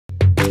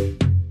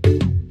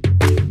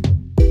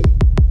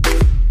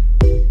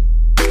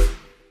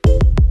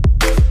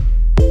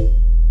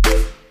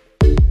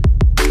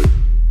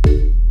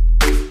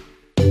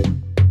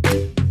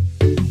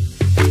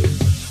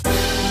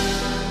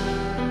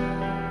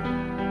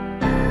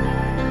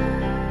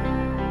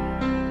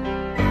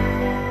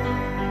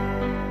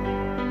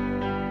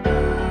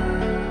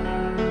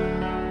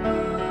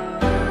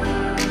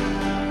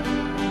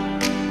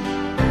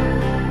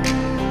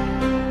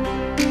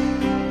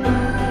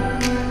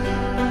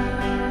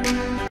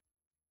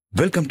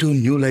Welcome to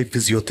New Life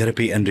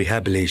Physiotherapy and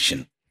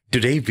Rehabilitation.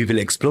 Today we will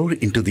explore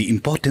into the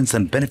importance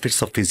and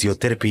benefits of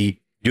physiotherapy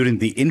during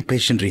the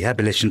inpatient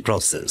rehabilitation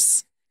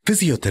process.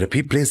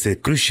 Physiotherapy plays a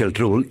crucial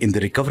role in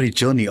the recovery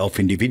journey of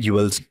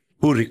individuals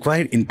who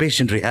require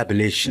inpatient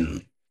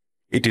rehabilitation.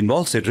 It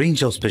involves a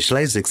range of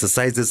specialized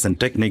exercises and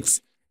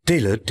techniques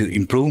tailored to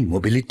improve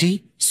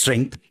mobility,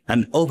 strength,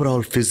 and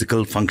overall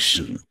physical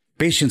function.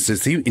 Patients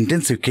receive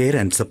intensive care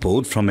and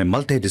support from a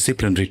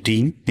multidisciplinary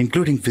team,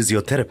 including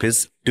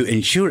physiotherapists, to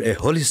ensure a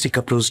holistic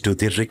approach to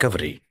their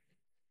recovery.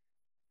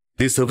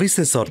 These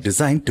services are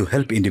designed to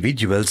help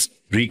individuals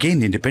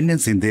regain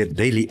independence in their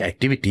daily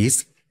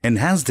activities,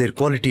 enhance their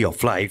quality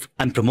of life,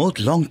 and promote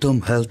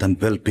long-term health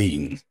and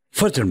well-being.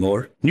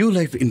 Furthermore, New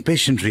Life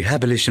Inpatient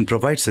Rehabilitation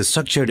provides a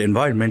structured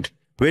environment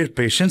where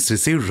patients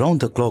receive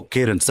round-the-clock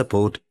care and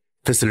support,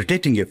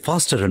 facilitating a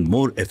faster and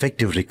more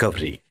effective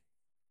recovery.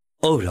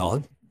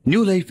 Overall,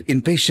 New Life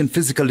Inpatient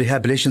Physical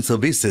Rehabilitation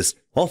Services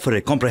offer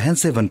a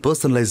comprehensive and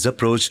personalized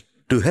approach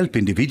to help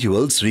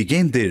individuals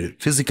regain their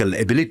physical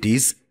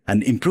abilities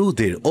and improve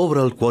their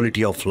overall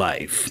quality of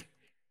life.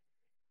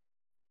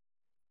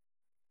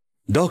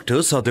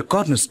 Doctors are the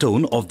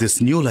cornerstone of this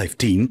New Life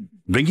team,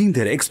 bringing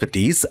their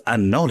expertise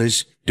and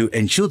knowledge to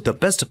ensure the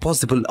best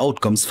possible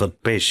outcomes for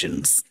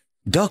patients.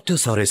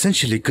 Doctors are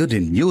essentially good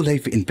in New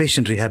Life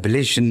Inpatient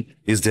Rehabilitation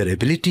is their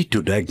ability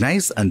to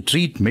diagnose and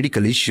treat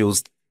medical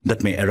issues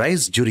that may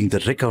arise during the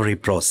recovery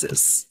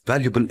process.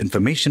 Valuable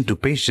information to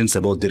patients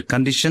about their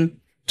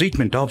condition,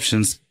 treatment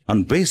options,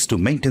 and ways to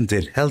maintain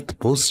their health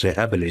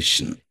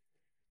post-rehabilitation.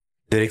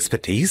 Their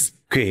expertise,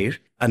 care,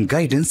 and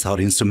guidance are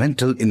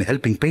instrumental in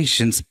helping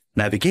patients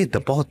navigate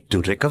the path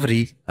to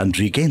recovery and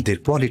regain their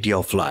quality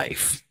of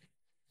life.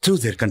 Through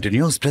their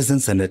continuous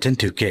presence and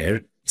attentive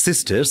care,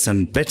 sisters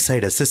and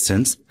bedside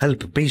assistants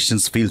help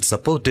patients feel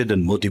supported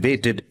and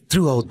motivated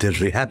throughout their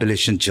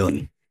rehabilitation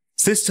journey.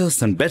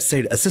 Sisters and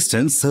bedside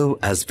assistants serve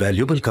as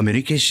valuable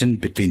communication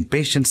between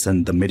patients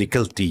and the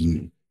medical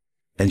team,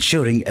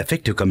 ensuring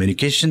effective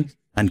communication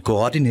and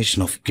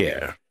coordination of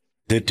care.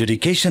 Their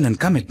dedication and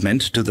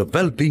commitment to the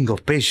well-being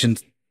of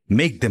patients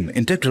make them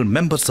integral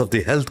members of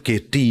the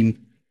healthcare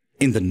team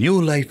in the New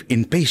Life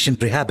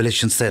Inpatient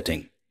Rehabilitation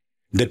setting.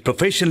 Their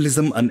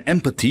professionalism and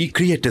empathy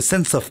create a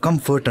sense of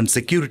comfort and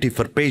security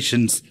for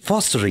patients,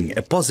 fostering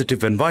a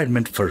positive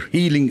environment for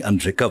healing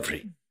and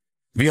recovery.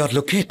 We are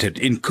located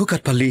in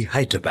Kukatpalli,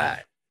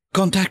 Hyderabad.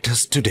 Contact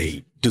us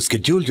today to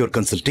schedule your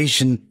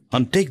consultation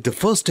and take the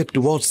first step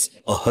towards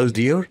a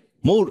healthier,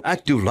 more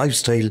active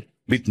lifestyle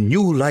with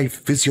New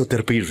Life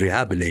Physiotherapy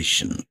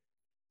Rehabilitation.